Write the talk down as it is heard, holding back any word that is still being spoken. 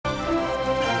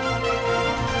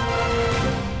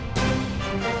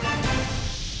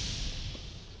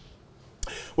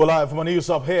Well, live from a news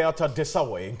up here at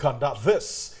Desawe in Kanda.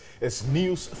 This is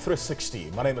News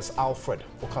 360. My name is Alfred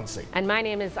Okansi. And my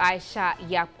name is Aisha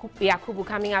Yakubu.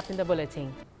 Coming up in the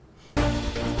bulletin.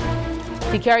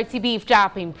 Security beefed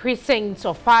up in precincts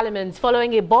of Parliament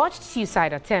following a botched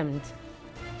suicide attempt.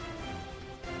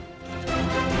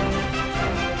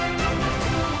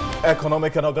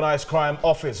 Economic and Organized Crime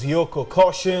Office, Yoko,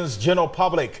 cautions general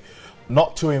public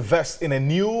not to invest in a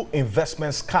new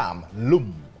investment scam,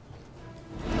 Loom.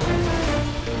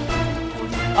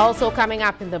 Also coming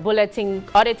up in the bulletin,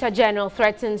 Auditor General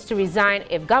threatens to resign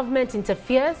if government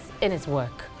interferes in his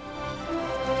work.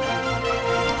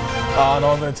 And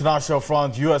on the international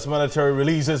front, U.S. military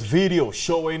releases video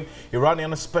showing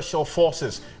Iranian special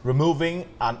forces removing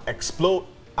an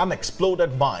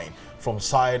unexploded mine from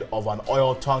side of an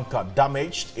oil tanker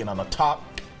damaged in an attack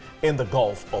in the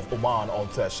Gulf of Oman on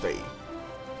Thursday.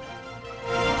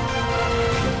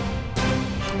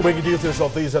 Bringing details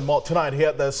of these and more tonight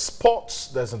here. There's sports,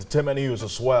 there's entertainment news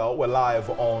as well. We're live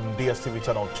on DSTV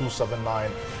channel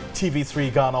 279,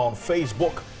 TV3 Ghana on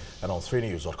Facebook and on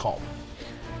 3news.com.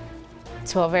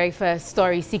 To our very first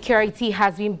story, security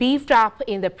has been beefed up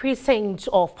in the precinct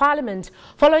of Parliament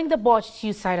following the botched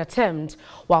suicide attempt,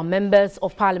 while members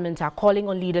of Parliament are calling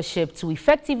on leadership to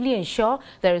effectively ensure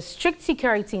there is strict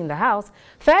security in the House.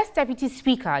 First Deputy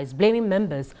Speaker is blaming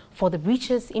members for the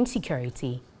breaches in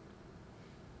security.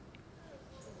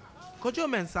 Kojo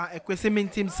Mensah, a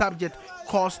Kwesimin team subject,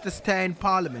 caused a stir in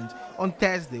Parliament on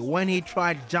Thursday when he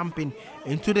tried jumping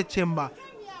into the chamber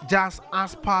just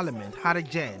as Parliament had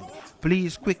adjourned.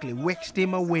 Police quickly whisked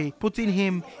him away, putting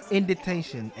him in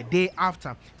detention a day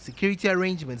after security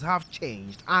arrangements have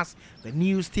changed. As the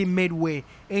news team made way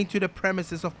into the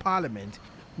premises of Parliament,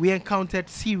 we encountered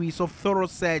series of thorough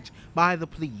search by the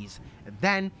police.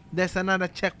 Then there's another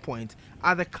checkpoint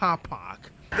at the car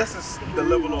park. This is the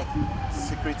level of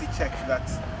security check that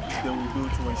they will do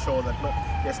to ensure that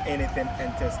there's anything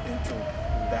enters into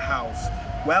the house.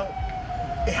 Well,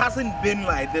 it hasn't been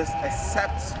like this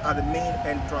except at the main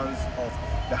entrance of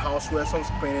the house where some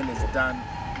screening is done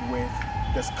with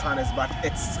the scanners, but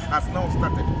it has now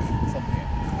started from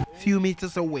here. Few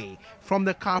meters away from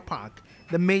the car park,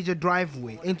 the major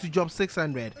driveway into Job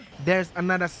 600, there's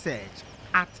another search.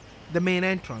 At the main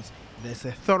entrance, there's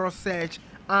a thorough search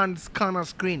and scanner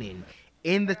screening.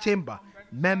 In the chamber,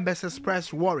 members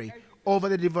expressed worry over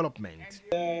the development.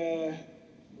 There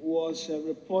was a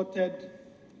reported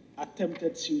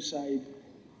attempted suicide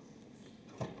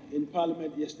in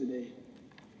Parliament yesterday,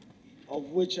 of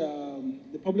which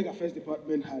the Public Affairs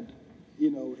Department had,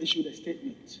 issued a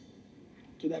statement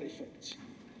to that effect.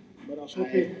 But I was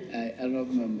hoping... I don't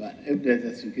remember. If there's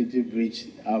a security breach,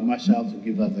 our marshals will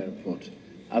give us a report.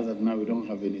 As of now, we don't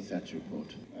have any such report.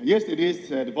 Yesterday's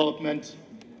development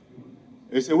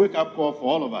is a wake-up call for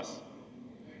all of us.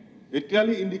 It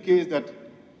clearly indicates that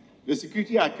the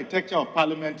security architecture of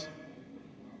Parliament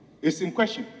is in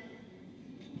question.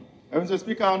 Mr.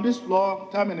 Speaker, on this floor,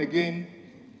 time and again,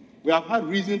 we have had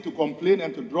reason to complain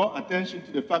and to draw attention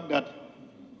to the fact that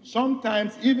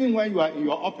sometimes, even when you are in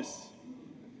your office,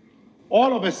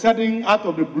 all of a sudden, out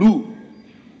of the blue,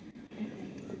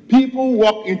 people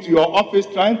walk into your office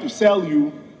trying to sell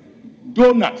you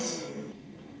donuts.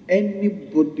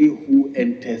 Anybody who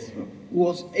enters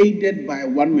was aided by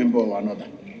one member or another.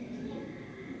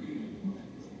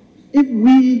 If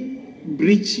we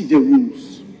breach the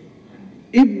rules,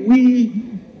 if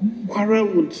we quarrel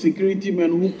with security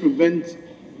men who prevent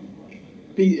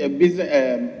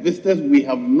visitors we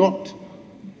have not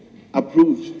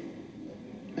approved,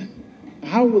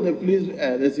 how will the police,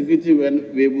 the security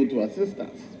men be able to assist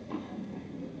us?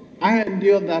 I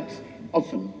endure that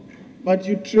often. But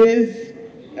you trace,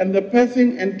 and the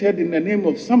person entered in the name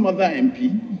of some other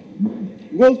MP,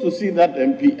 goes to see that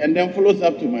MP, and then follows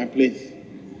up to my place.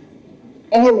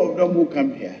 All of them who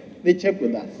come here, they check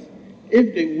with us.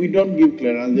 If we don't give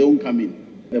clearance, they won't come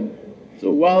in.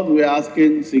 So while we're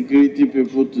asking security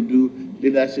people to do,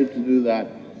 leadership to do that,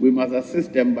 we must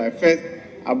assist them by first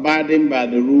abiding by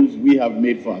the rules we have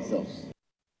made for ourselves.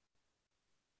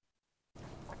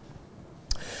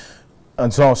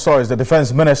 And so, sorry, the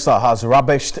Defense Minister has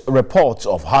rubbished reports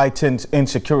of heightened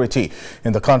insecurity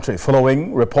in the country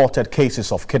following reported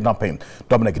cases of kidnapping.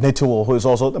 Dominic Nituo, who is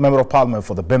also the Member of Parliament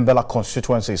for the Bimbela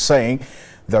constituency, is saying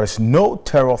there is no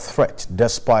terror threat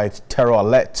despite terror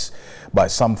alerts by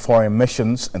some foreign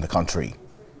missions in the country.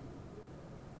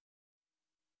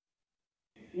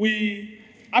 We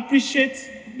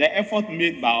appreciate the effort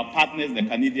made by our partners, the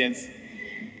Canadians,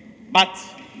 but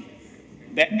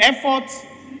the effort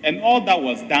and all that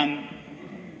was done,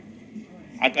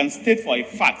 I can state for a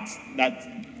fact that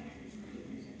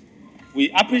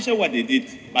We appreciate what they did,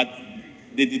 but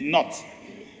they did not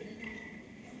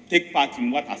take part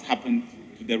in what has happened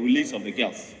to the release of the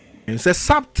girls. It's a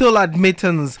subtle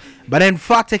admittance, but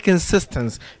emphatic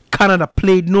insistence Canada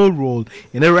played no role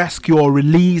in the rescue or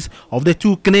release of the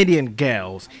 2 Canadian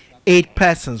girls. 8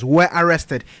 persons were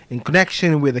arrested in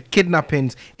connection with the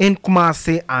kidnappings in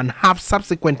Kumasi and have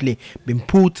subsequently been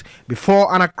put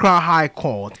before an Accra High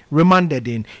Court, remanded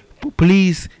in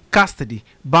police custody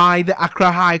by the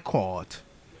Accra High Court.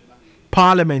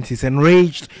 Parliament is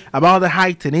enraged about the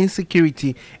heightened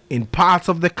insecurity in parts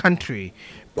of the country.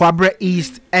 Kwabre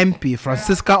East MP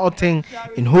Francisca Oteng,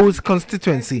 in whose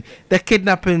constituency the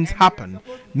kidnappings happened,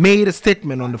 made a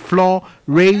statement on the floor,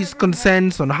 raised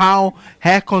concerns on how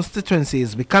her constituency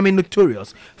is becoming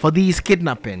notorious for these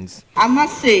kidnappings. I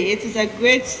must say it is a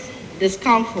great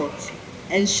discomfort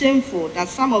and shameful that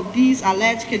some of these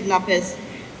alleged kidnappers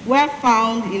were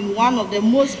found in one of the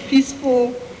most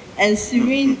peaceful and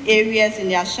serene areas in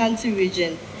the Ashanti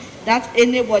region that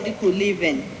anybody could live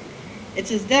in. It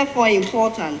is therefore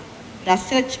important that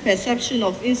such perception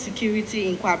of insecurity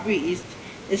in Kwabre East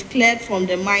is cleared from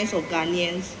the minds of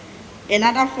Ghanaians and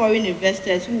other foreign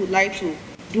investors who would like to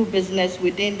do business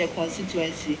within the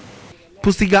constituency.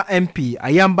 Pusiga MP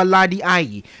Ayamba Ladi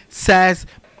Ayi says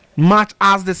much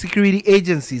as the security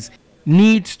agencies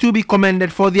need to be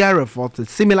commended for their efforts, a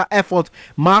similar effort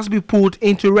must be put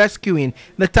into rescuing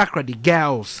the Takrady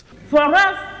girls. For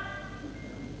us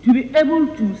to be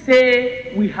able to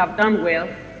say we have done well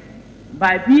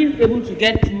by being able to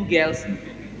get 2 girls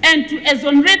and to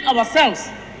exonerate ourselves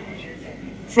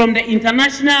from the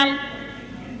international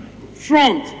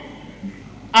front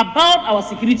about our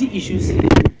security issues,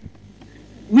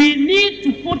 we need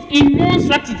to put in more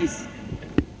strategies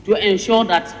to ensure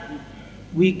that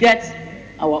we get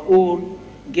our own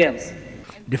girls.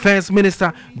 Defense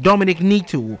Minister Dominic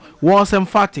Nitu was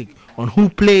emphatic on who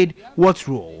played what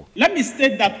role. Let me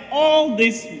state that all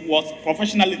this was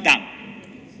professionally done.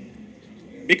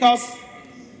 Because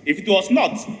if it was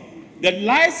not, the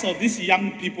lives of these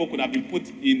young people could have been put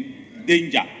in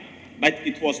danger. But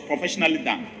it was professionally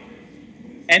done.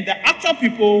 And the actual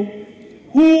people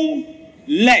who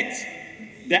led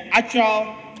the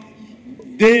actual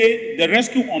day, the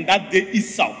rescue on that day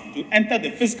itself, to enter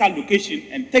the physical location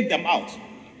and take them out,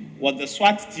 was the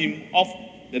SWAT team of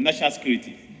the National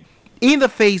Security. In the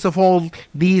face of all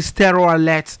these terror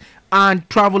alerts and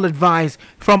travel advice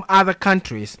from other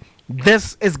countries,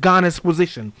 this is Ghana's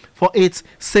position for its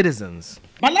citizens.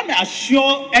 But let me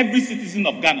assure every citizen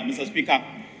of Ghana, Mr. Speaker,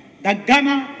 that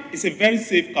Ghana is a very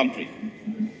safe country.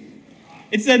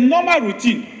 It's a normal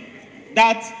routine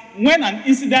that when an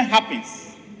incident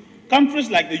happens, countries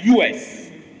like the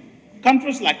US,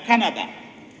 countries like Canada,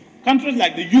 countries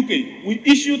like the UK, we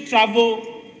issue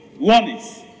travel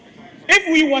warnings. If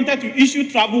we wanted to issue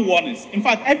travel warnings, in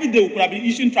fact, every day we could have been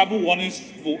issuing travel warnings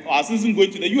for our citizens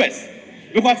going to the US.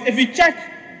 Because if you check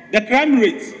the crime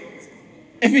rate,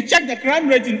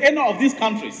 in any of these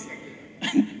countries,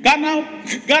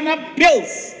 Ghana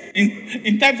pales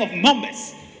in terms of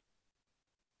numbers.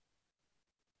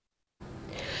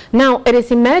 Now, it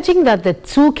is emerging that the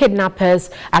 2 kidnappers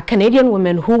are Canadian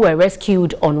women who were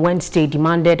rescued on Wednesday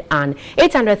demanded an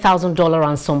 $800,000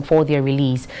 ransom for their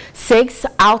release. 6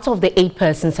 out of the 8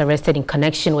 persons arrested in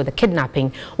connection with the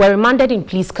kidnapping were remanded in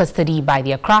police custody by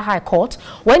the Accra High Court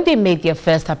when they made their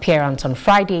first appearance on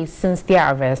Friday since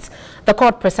their arrest. The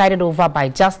court, presided over by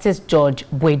Justice George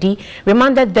Bwedi,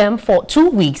 remanded them for 2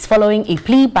 weeks following a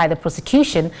plea by the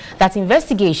prosecution that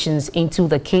investigations into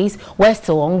the case were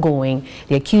still ongoing.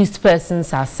 The accused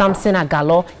persons are Samson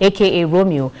Agalo, aka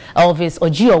Romeo, Elvis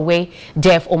Ojiowe,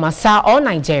 Jeff Omasa, all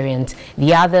Nigerians.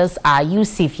 The others are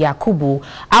Yusuf Yakubu,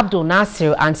 Abdul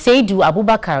Nasir, and Seidu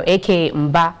Abubakar, aka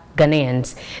Mba,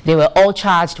 Ghanaians. They were all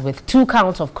charged with 2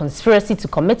 counts of conspiracy to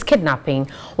commit kidnapping,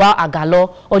 while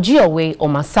Agalo, Ojiowe,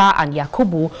 Omasa, and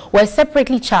Yakubu were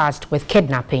separately charged with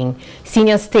kidnapping.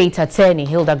 Senior State Attorney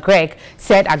Hilda Gregg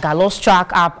said Agalo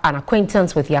struck up an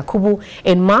acquaintance with Yakubu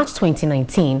in March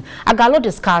 2019. Agalo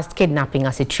discussed kidnapping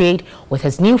as a trade with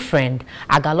his new friend.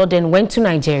 Agalo then went to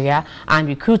Nigeria and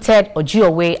recruited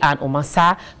Ojiowe and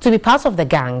Omasa to be part of the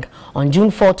gang. On June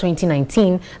 4,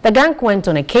 2019, the gang went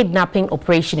on a kidnapping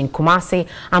operation in Kumasi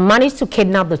and managed to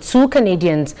kidnap the 2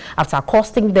 Canadians after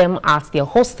accosting them at their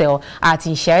hostel at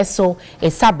Inshaeso, a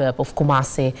suburb of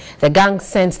Kumasi. The gang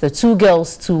sent the 2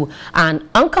 girls to an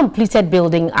uncompleted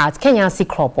building at Kenyasi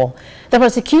Kropo. The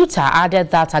prosecutor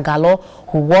added that Agalo,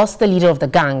 who was the leader of the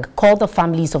gang, called the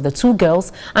families of the two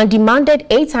girls and demanded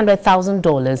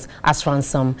 $800,000 as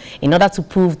ransom. In order to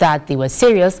prove that they were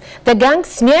serious, the gang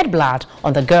smeared blood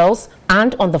on the girls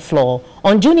and on the floor.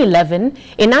 On June 11,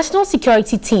 a national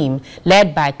security team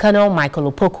led by Colonel Michael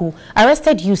Opoku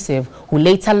arrested Yusuf, who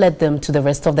later led them to the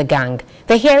rest of the gang.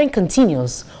 The hearing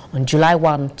continues on July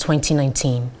 1,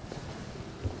 2019.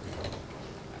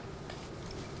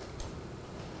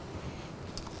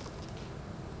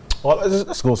 Well,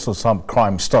 let's go to some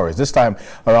crime stories. This time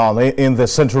around in the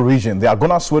Central Region, the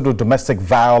Agona-Swedru Domestic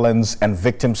Violence and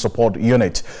Victim Support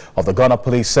Unit of the Ghana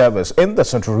Police Service in the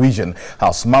Central Region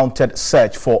has mounted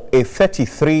search for a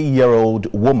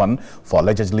 33-year-old woman for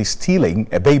allegedly stealing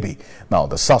a baby. Now,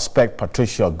 the suspect,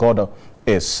 Patricia Godo,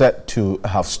 is said to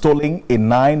have stolen a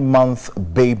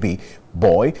 9-month baby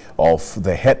boy of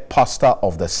the head pastor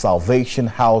of the Salvation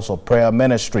House of Prayer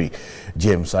Ministry,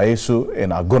 James Ayesu, in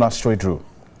Agona-Swedru.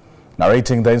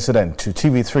 Narrating the incident to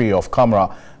TV3 off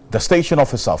camera, the station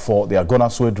officer for the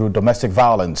Agona-Swedru Domestic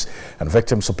Violence and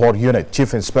Victim Support Unit,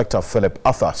 Chief Inspector Philip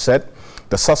Arthur, said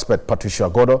the suspect, Patricia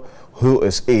Godo, who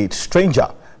is a stranger,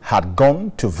 had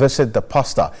gone to visit the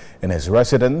pastor in his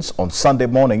residence on Sunday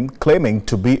morning, claiming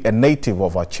to be a native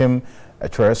of Achim,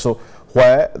 Echereso,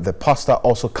 where the pastor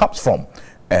also comes from,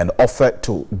 and offered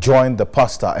to join the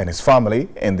pastor and his family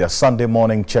in their Sunday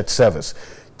morning church service.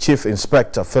 Chief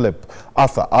Inspector Philip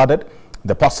Arthur added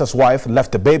the pastor's wife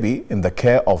left the baby in the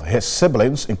care of his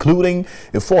siblings, including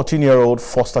a 14-year-old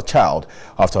foster child,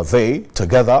 after they,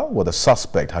 together with the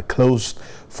suspect, had closed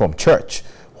from church.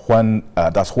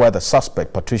 That's where the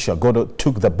suspect, Patricia Godo,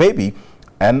 took the baby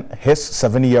and his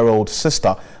 7-year-old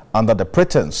sister under the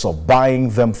pretense of buying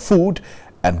them food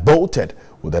and bolted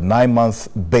with a 9-month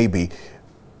baby,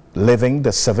 leaving the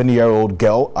 7-year-old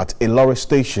girl at a lorry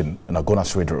station in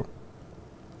Agona-Swedru.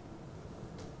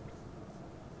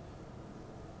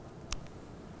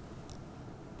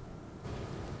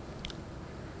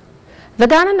 The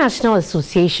Ghana National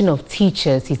Association of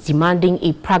Teachers is demanding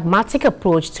a pragmatic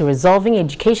approach to resolving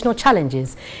educational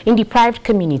challenges in deprived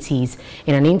communities.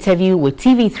 In an interview with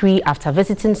TV3 after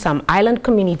visiting some island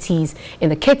communities in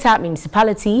the Keta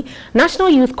municipality, National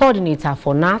Youth Coordinator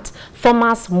for NAT,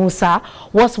 Thomas Musa,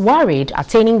 was worried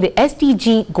attaining the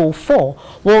SDG Goal 4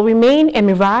 will remain a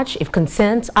mirage if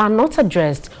concerns are not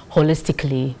addressed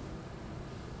holistically.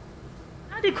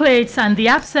 Inadequate and the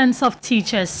absence of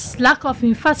teachers, lack of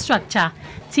infrastructure,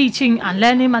 teaching and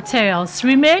learning materials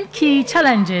remain key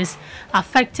challenges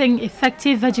affecting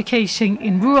effective education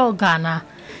in rural Ghana.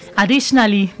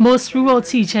 Additionally, most rural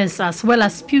teachers as well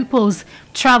as pupils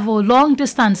travel long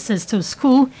distances to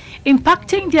school,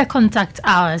 impacting their contact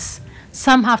hours.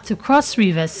 Some have to cross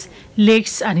rivers,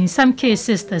 lakes and in some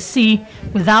cases the sea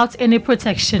without any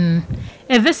protection.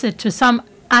 A visit to some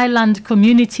island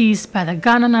communities by the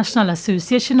Ghana National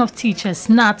Association of Teachers,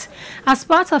 NAT, as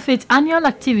part of its annual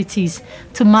activities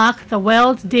to mark the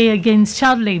World Day Against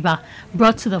Child Labour,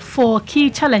 brought to the 4 key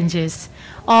challenges.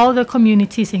 All the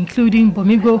communities, including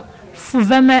Bomigo,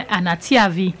 Fuveme and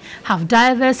Atiavi, have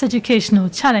diverse educational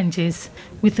challenges.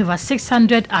 With over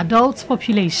 600 adult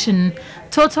population,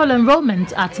 total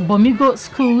enrollment at Bomigo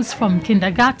schools from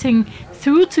kindergarten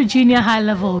through to junior high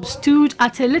level stood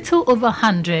at a little over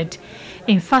 100.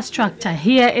 Infrastructure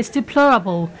here is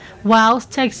deplorable,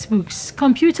 whilst textbooks,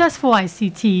 computers for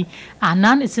ICT are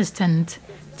non-existent.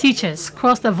 Teachers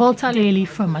cross the Volta Lely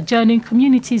from adjoining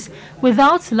communities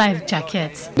without life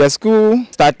jackets. The school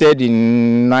started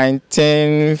in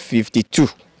 1952.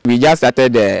 We just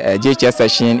started the JHS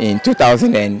session in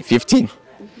 2015.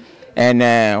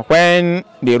 And when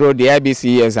they wrote the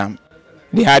IBC exam,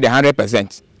 they had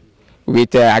 100%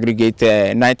 with aggregate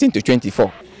 19 to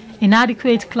 24.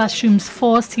 Inadequate classrooms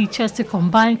force teachers to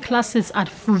combine classes at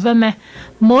Fuveme.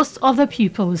 Most of the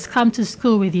pupils come to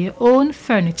school with their own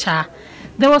furniture.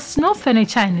 There was no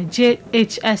furniture in the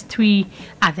JHS3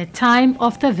 at the time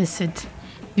of the visit.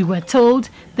 We were told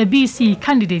the BC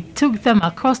candidate took them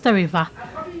across the river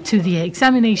to the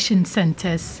examination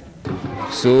centers.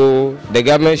 So the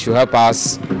government should help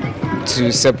us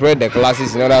to separate the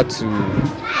classes in order to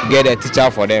get a teacher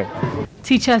for them.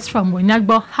 Teachers from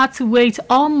Wonyagbo had to wait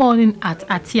all morning at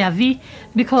Atiavi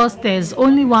because there's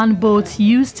only one boat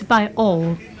used by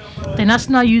all. The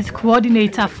National Youth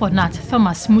Coordinator for NAT,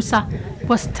 Thomas Musa,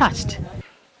 was touched.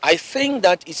 I think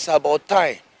that it's about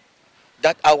time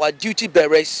that our duty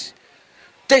bearers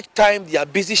take time their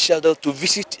busy schedule to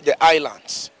visit the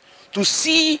islands to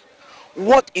see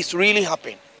what is really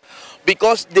happening.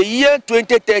 Because the year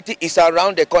 2030 is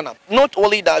around the corner. Not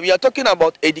only that, we are talking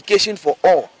about education for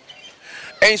all.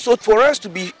 And so for us to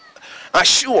be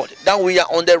assured that we are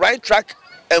on the right track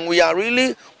and we are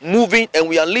really moving and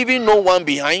we are leaving no one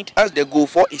behind, as the go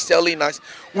for is telling us,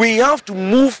 we have to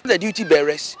move the duty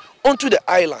bearers onto the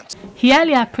island. He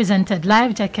earlier presented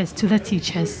life jackets to the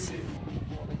teachers.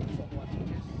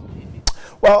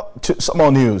 Well, some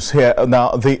more news here.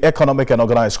 Now, the Economic and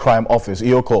Organized Crime Office,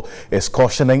 EOCO, is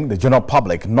cautioning the general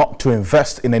public not to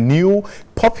invest in a new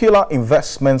popular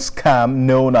investment scam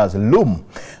known as Loom.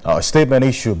 A statement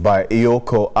issued by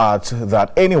EOCO adds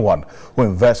that anyone who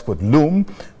invests with Loom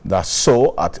does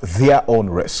so at their own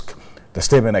risk. The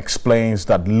statement explains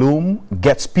that Loom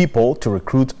gets people to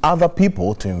recruit other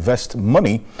people to invest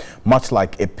money, much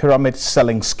like a pyramid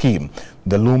selling scheme.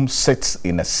 The Loom sits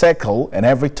in a circle, and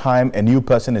every time a new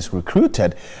person is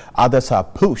recruited, others are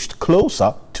pushed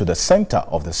closer to the center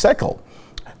of the circle.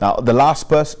 Now, the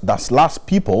last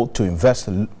people to invest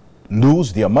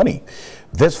lose their money.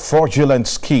 This fraudulent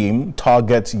scheme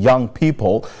targets young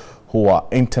people who are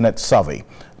internet savvy.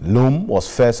 Loom was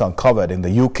first uncovered in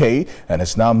the UK and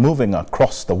is now moving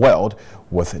across the world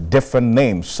with different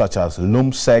names such as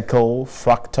Loom Circle,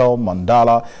 Fractal,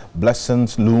 Mandala,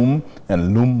 Blessings Loom,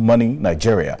 and Loom Money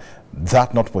Nigeria.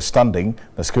 That notwithstanding,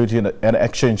 the Security and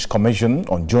Exchange Commission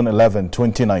on June 11,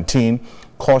 2019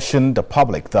 cautioned the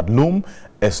public that Loom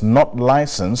is not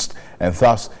licensed and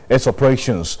thus its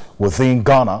operations within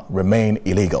Ghana remain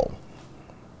illegal.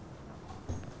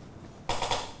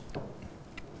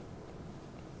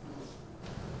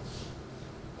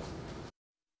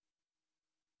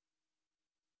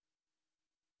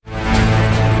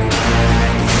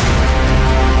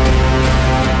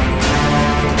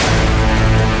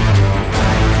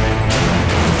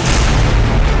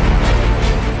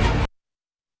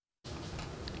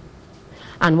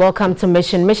 And welcome to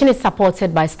Mission. Mission is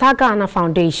supported by Star Ghana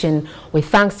Foundation with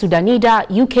thanks to Danida,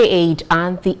 UK Aid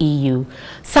and the EU.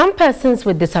 Some persons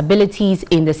with disabilities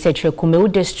in the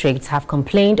Setre-Kumeu district have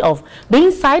complained of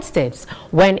being sidestepped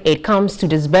when it comes to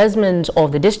disbursement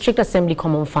of the District Assembly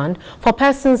Common Fund for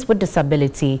persons with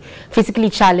disability. Physically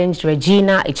challenged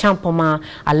Regina Echampoma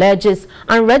alleges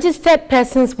unregistered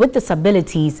persons with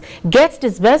disabilities get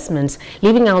disbursements,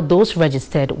 leaving out those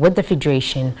registered with the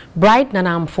Federation. Bright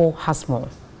Nanamfo has more.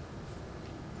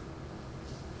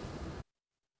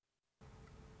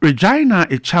 Regina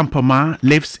Echampoma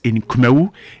lives in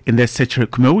Kumeu in the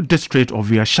Setre-Kumeu district of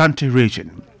the Ashanti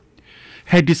region.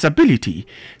 Her disability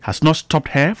has not stopped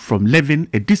her from living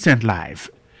a decent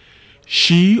life.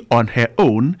 She, on her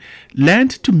own, learned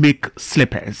to make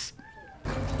slippers.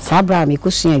 Sabra mi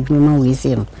kusia adwuma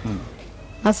wezi no.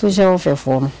 Asosha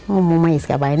ofefo no. O mama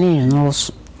iska ba na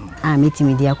enroso. A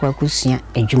metimi dia kwa kusia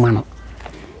adwuma no.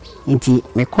 Nti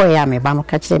me koya me ba no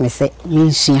ka kire me se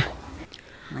mensia.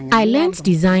 I learned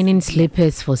designing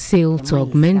slippers for sale to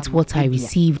augment what I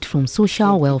received from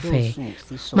social welfare.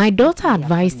 My daughter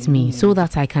advised me so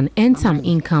that I can earn some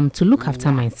income to look after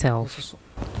myself.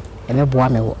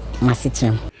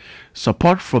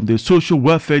 Support from the social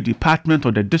welfare department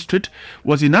of the district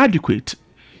was inadequate.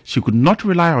 She could not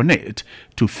rely on it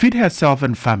to feed herself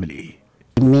and family.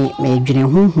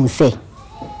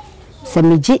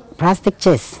 Plastic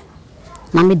chairs.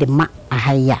 Mami de ma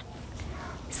ahaya.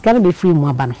 Skara be free mo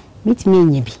aba no mitimi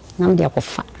enya bi na me de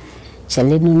akofa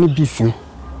chele no ne bisin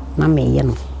na me ye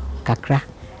no kakra.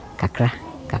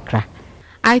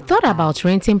 I thought about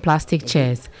renting plastic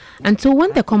chairs, and so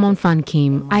when the common fund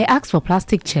came, I asked for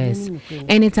plastic chairs,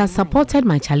 and it has supported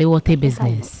my chalewote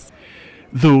business.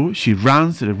 Though she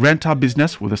runs the rental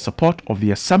business with the support of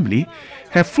the assembly,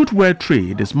 her footwear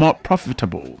trade is more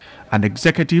profitable. An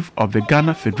executive of the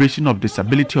Ghana Federation of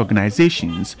Disability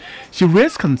Organizations, she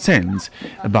raised concerns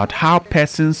about how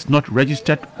persons not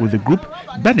registered with the group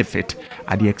benefit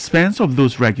at the expense of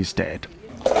those registered.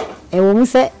 We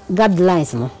say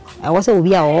guidelines no. I was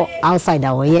we are outside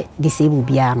our disabled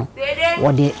piano.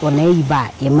 Or the on buy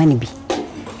your money be.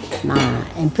 Na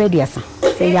empediasa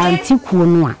say anti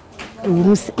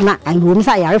na angum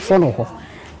sa yare fono ho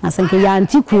na sanke ya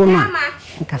antiku na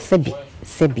nka sebi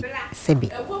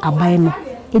abai no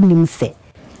enim se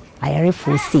ayare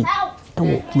fo si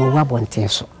ewo mo bonten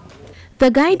so. The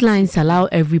guidelines allow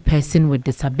every person with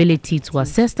disability to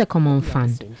access the common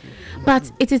fund,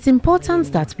 but it is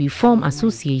important that we form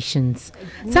associations.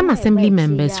 Some assembly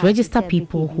members register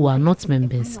people who are not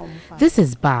members. This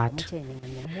is bad.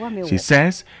 She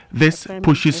says this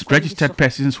pushes registered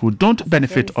persons who don't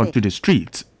benefit onto the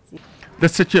streets. The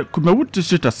Setre-Kumeu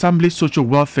District Assembly Social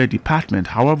Welfare Department,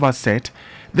 however, said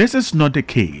this is not the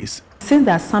case. Since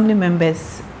the assembly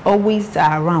members always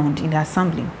are around in the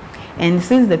assembly, and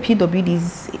since the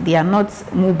PWDs, they are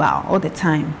not mobile all the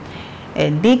time,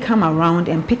 they come around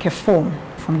and pick a form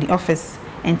from the office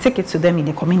and take it to them in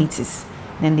the communities.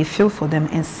 Then they fill for them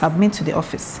and submit to the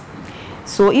office.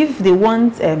 So if they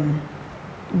want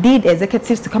deed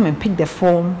executives to come and pick the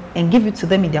form and give it to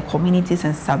them in their communities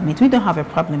and submit, we don't have a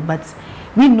problem, but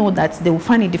we know that they will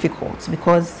find it difficult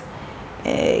because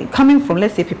coming from,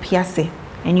 let's say, Pepiase,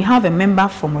 and you have a member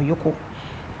from Oyoko,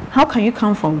 how can you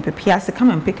come from Pepiase, come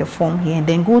and pick a form here, and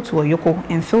then go to Oyoko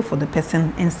and fill for the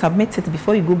person and submit it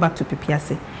before you go back to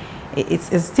Pepiase?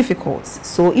 It's difficult.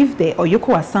 So if the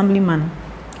Oyoko assemblyman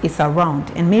is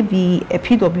around and maybe a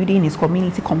PWD in his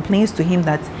community complains to him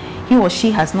that he or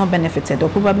she has not benefited or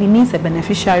probably needs a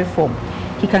beneficiary form,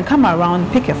 he can come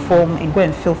around, pick a form and go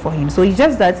and fill for him. So it's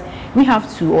just that we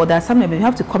have to, or that we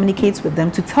have to communicate with them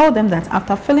to tell them that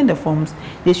after filling the forms,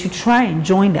 they should try and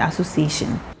join the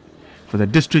association. For the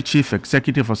District Chief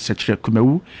Executive of Secretary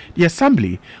Kumewu, the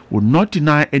Assembly will not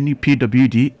deny any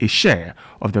PWD a share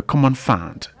of the common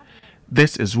fund.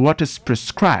 This is what is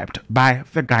prescribed by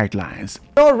the guidelines.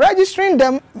 So registering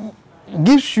them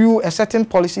gives you a certain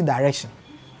policy direction.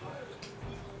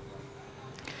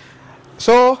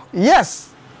 So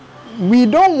yes, we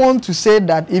don't want to say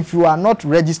that if you are not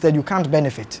registered, you can't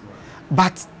benefit.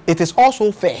 But it is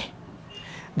also fair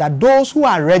that those who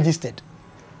are registered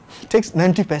takes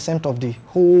 90% of the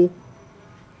whole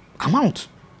amount.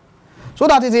 So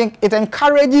that it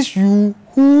encourages you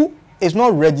who is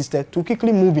not registered to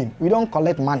quickly move in. We don't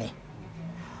collect money.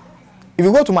 If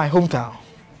you go to my hometown,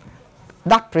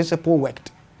 that principle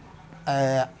worked.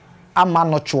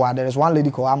 Amanochua, there is one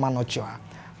lady called Amanochua.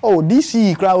 Oh,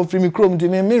 DC crowd free me chrome to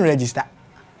me register.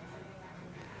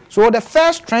 So the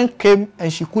first trend came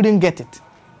and she couldn't get it.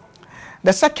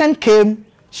 The second came,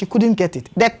 she couldn't get it.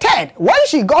 The third, when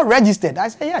she got registered, I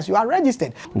said, yes, you are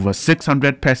registered. Over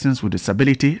 600 persons with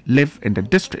disability live in the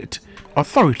district.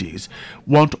 Authorities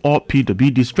want all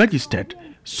PWDs registered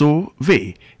so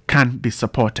they can be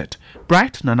supported.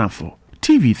 Bright Nanafo,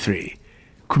 TV3,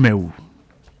 Kumewu.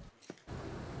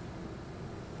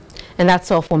 And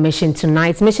that's all for Mission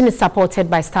tonight. Mission is supported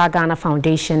by Star Ghana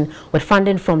Foundation with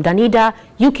funding from Danida,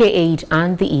 UK Aid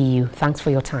and the EU. Thanks for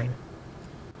your time.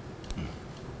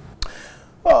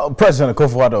 Well, President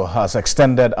Akufo-Addo has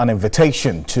extended an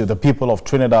invitation to the people of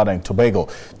Trinidad and Tobago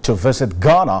to visit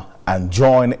Ghana and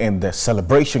join in the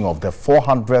celebration of the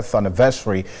 400th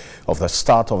anniversary of the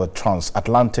start of the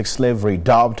transatlantic slavery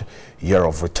dubbed Year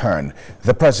of Return.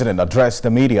 The president addressed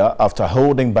the media after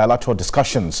holding bilateral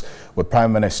discussions with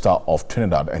Prime Minister of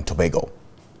Trinidad and Tobago.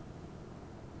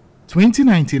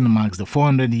 2019 marks the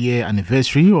 400-year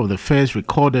anniversary of the first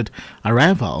recorded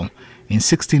arrival in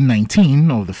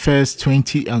 1619 of the first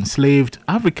 20 enslaved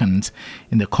Africans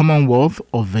in the Commonwealth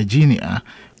of Virginia,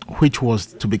 which was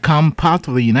to become part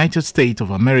of the United States of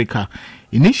America,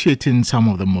 initiating some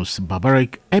of the most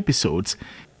barbaric episodes,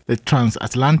 the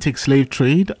transatlantic slave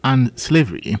trade and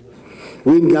slavery.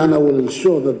 We in Ghana will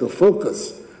ensure that the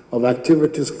focus of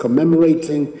activities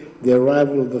commemorating the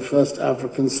arrival of the first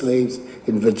African slaves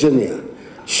in Virginia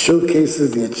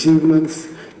showcases the achievements,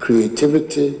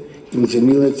 creativity,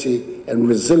 ingenuity, and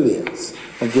resilience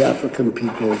of the African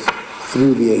peoples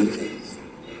through the ages.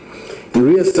 In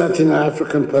reasserting our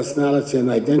African personality and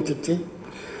identity,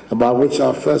 about which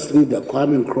our first leader,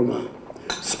 Kwame Nkrumah,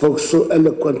 spoke so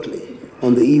eloquently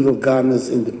on the eve of Ghana's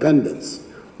independence,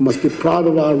 we must be proud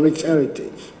of our rich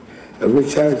heritage, a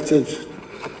rich heritage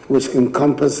which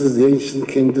encompasses the ancient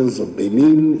kingdoms of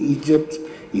Benin, Egypt,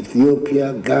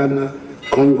 Ethiopia, Ghana,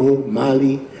 Congo,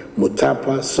 Mali,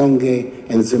 Mutapa, Songhai,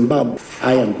 and Zimbabwe.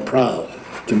 I am proud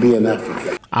to be an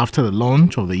African. After the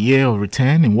launch of the Year of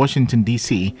Return in Washington,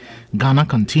 D.C., Ghana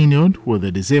continued with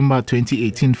the December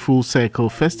 2018 Full Circle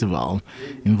Festival,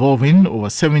 involving over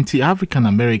 70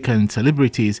 African-American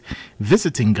celebrities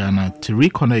visiting Ghana to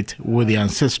reconnect with their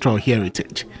ancestral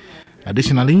heritage.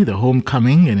 Additionally, the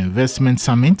Homecoming and Investment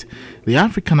Summit, the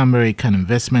African American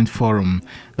Investment Forum,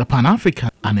 the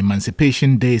Pan-African and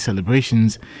Emancipation Day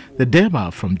celebrations, the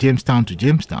Durbar from Jamestown to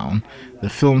Jamestown, the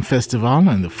Film Festival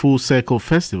and the Full Circle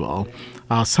Festival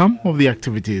are some of the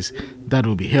activities that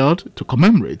will be held to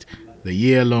commemorate the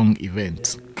year-long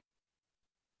event.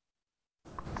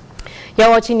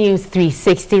 You're watching News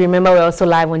 360. Remember, we're also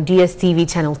live on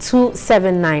DSTV channel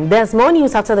 279. There's more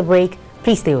news after the break.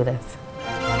 Please stay with us.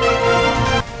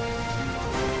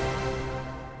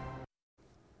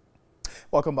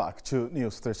 Welcome back to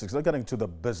News 360. We're getting to the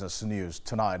business news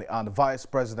tonight, and the Vice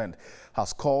President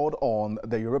has called on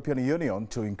the European Union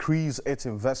to increase its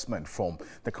investment from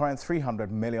the current $300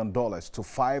 million to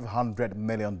 $500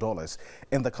 million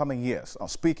in the coming years. Now,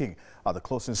 speaking at the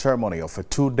closing ceremony of a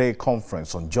two-day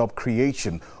conference on job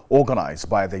creation organized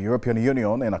by the European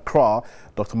Union in Accra,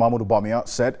 Dr. Mahmoud Bamia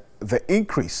said the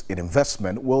increase in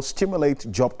investment will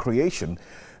stimulate job creation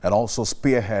and also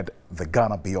spearhead the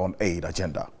Ghana Beyond Aid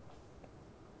agenda.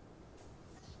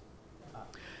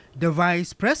 The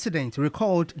Vice President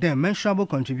recalled the immeasurable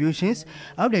contributions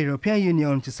of the European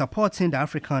Union to supporting the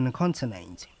African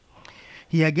continent.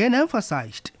 He again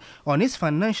emphasized on its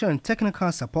financial and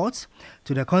technical support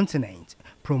to the continent,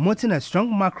 promoting a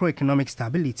strong macroeconomic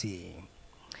stability.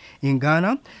 In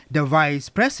Ghana, the Vice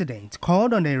President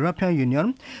called on the European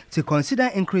Union to consider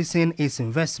increasing its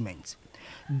investment.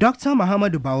 Dr.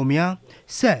 Mahamadou Bawumia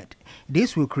said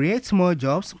this will create more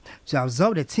jobs to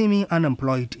absorb the teeming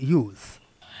unemployed youth.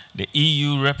 The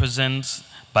EU represents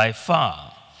by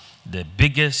far the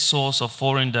biggest source of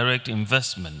foreign direct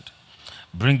investment,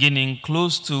 bringing in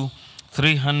close to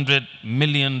 $300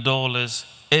 million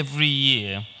every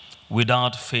year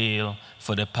without fail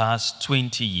for the past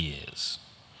 20 years,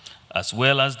 as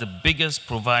well as the biggest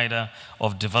provider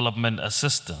of development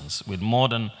assistance with more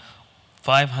than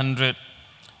 $500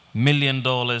 million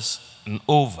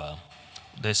over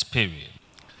this period.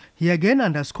 He again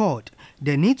underscored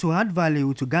the need to add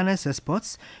value to Ghana's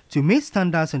exports to meet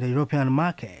standards in the European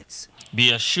markets.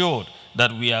 Be assured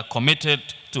that we are committed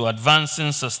to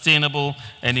advancing sustainable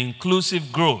and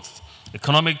inclusive growth,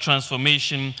 economic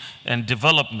transformation and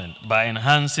development by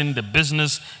enhancing the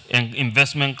business and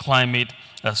investment climate,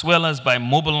 as well as by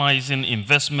mobilizing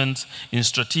investments in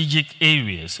strategic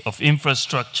areas of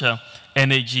infrastructure,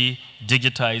 energy,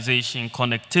 digitization,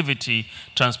 connectivity,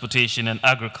 transportation, and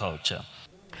agriculture.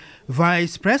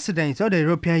 Vice President of the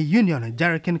European Union,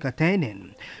 Jarikin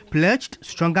Katainen, pledged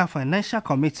stronger financial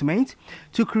commitment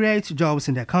to create jobs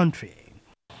in the country.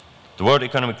 The World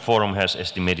Economic Forum has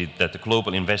estimated that the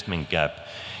global investment gap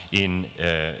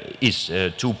is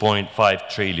 $2.5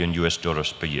 trillion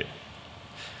per year.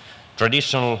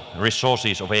 Traditional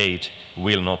resources of aid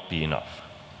will not be enough.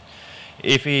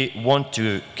 If we want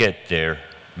to get there,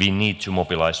 we need to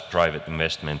mobilize private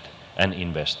investment and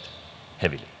invest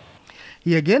heavily.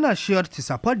 He again assured to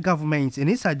support government in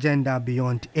its agenda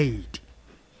beyond aid.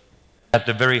 At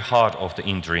the very heart of the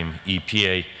interim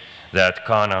EPA that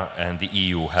Ghana and the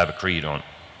EU have agreed on,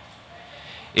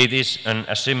 it is an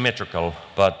asymmetrical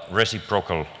but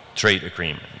reciprocal trade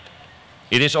agreement.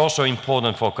 It is also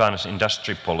important for Ghana's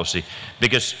industry policy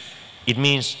because it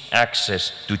means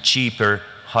access to cheaper,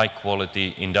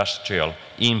 high-quality industrial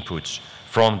inputs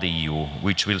from the EU,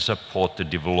 which will support the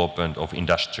development of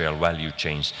industrial value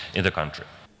chains in the country.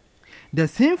 The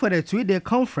theme for the 2-day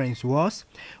conference was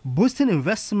boosting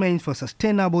investment for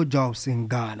sustainable jobs in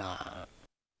Ghana.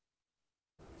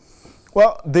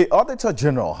 Well, the Auditor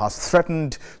General has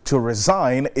threatened to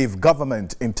resign if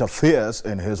government interferes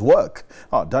in his work.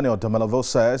 Daniel Demelaville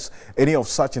says any of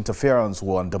such interference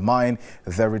will undermine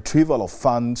the retrieval of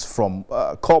funds from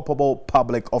culpable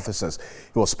public officers.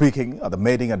 He was speaking at the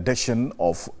maiden edition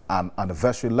of an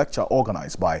anniversary lecture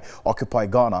organized by Occupy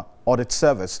Ghana Audit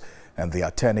Service and the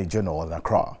Attorney General in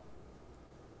Accra.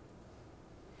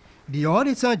 The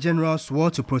Auditor General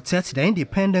swore to protect the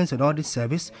independence of the Audit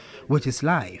Service with his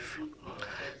life.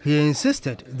 He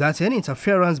insisted that any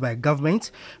interference by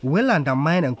government will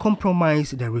undermine and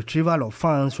compromise the retrieval of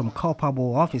funds from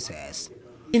culpable officers.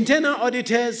 Internal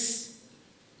auditors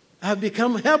have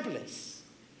become helpless.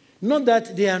 Not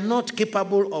that they are not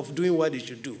capable of doing what they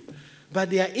should do, but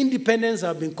their independence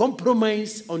have been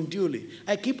compromised unduly.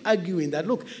 I keep arguing that,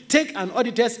 look, take an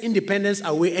auditor's independence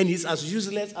away and he's as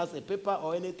useless as a paper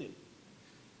or anything.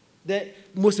 The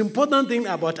most important thing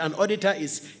about an auditor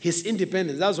is his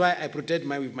independence. That's why I protect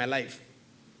mine with my life.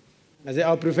 I say,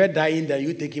 I'll prefer dying than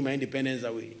you taking my independence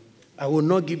away. I will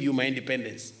not give you my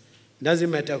independence. It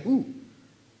doesn't matter who.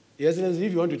 Yes,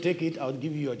 if you want to take it, I'll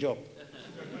give you your job.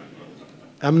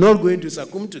 I'm not going to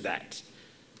succumb to that.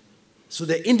 So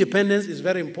the independence is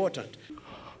very important.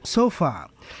 So far,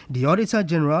 the Auditor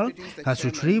General has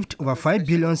retrieved over 5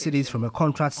 billion cedis from a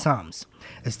contract sums,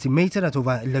 estimated at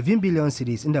over 11 billion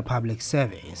cedis in the public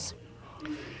service.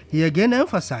 He again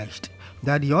emphasized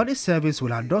that the Audit Service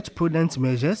will adopt prudent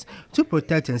measures to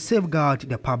protect and safeguard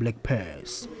the public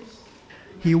purse.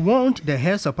 He warned the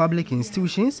heads of public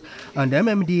institutions and the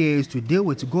MMDAs to deal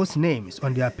with ghost names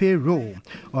on their payroll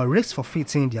or risk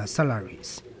forfeiting their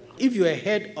salaries. If you're a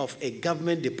head of a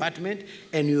government department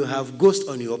and you have ghosts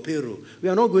on your payroll, we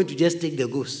are not going to just take the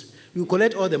ghosts. We will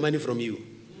collect all the money from you.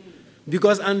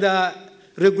 Because under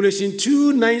Regulation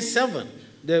 297,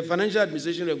 the Financial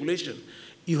Administration Regulation,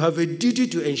 you have a duty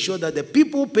to ensure that the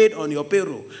people paid on your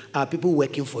payroll are people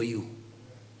working for you.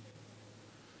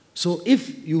 So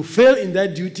if you fail in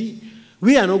that duty,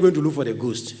 we are not going to look for the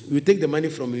ghost. We will take the money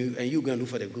from you and you're going to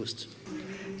look for the ghost.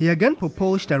 He again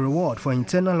proposed a reward for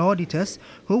internal auditors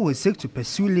who will seek to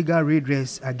pursue legal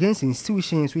redress against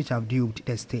institutions which have duped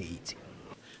the state.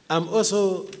 I'm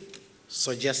also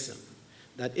suggesting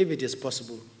that if it is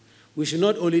possible, we should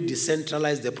not only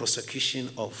decentralize the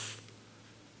prosecution of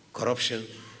corruption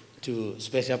to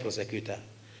special prosecutor,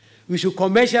 we should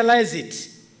commercialize it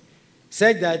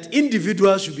such that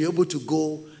individuals should be able to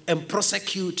go and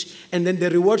prosecute, and then the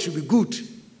reward should be good.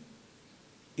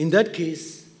 In that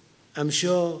case, I'm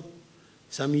sure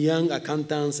some young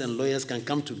accountants and lawyers can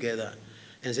come together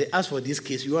and say, as for this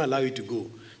case, we won't allow you to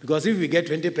go. Because if we get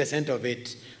 20% of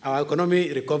it, our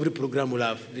economic recovery program will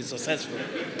have been successful.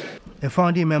 A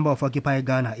founding member of Occupy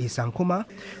Ghana, Isankuma,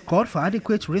 called for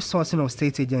adequate resourcing of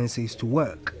state agencies to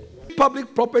work.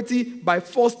 Public property by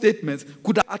false statements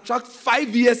could attract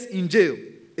 5 years in jail.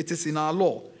 It is in our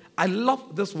law. I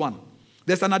love this one.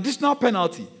 There's an additional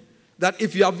penalty that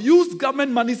if you have used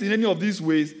government monies in any of these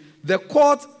ways, the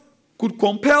court could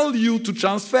compel you to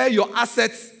transfer your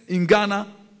assets in Ghana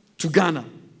to Ghana.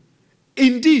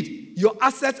 Indeed, your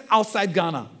assets outside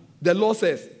Ghana, the law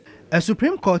says. A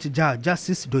Supreme Court Judge,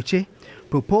 Justice Doche,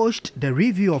 proposed the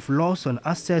review of laws on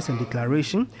assets and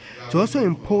declaration to also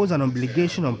impose an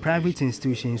obligation on private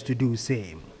institutions to do the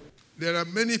same. There are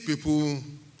many people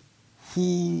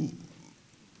whose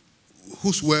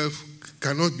wealth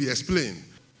cannot be explained.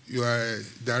 You are a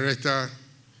director,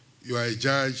 you are a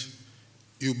judge,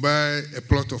 you buy a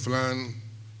plot of land,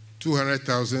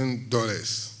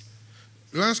 $200,000.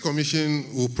 Lands Commission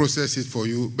will process it for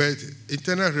you, but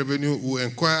Internal Revenue will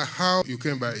inquire how you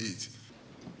can buy it.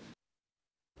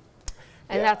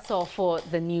 And that's all for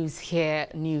the news here,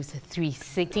 News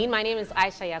 360. My name is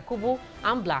Aisha Yakubu.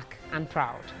 I'm black and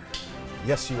proud.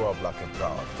 Yes, you are black and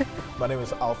proud. My name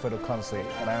is Alfredo Kanse,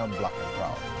 and I am black and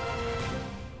proud.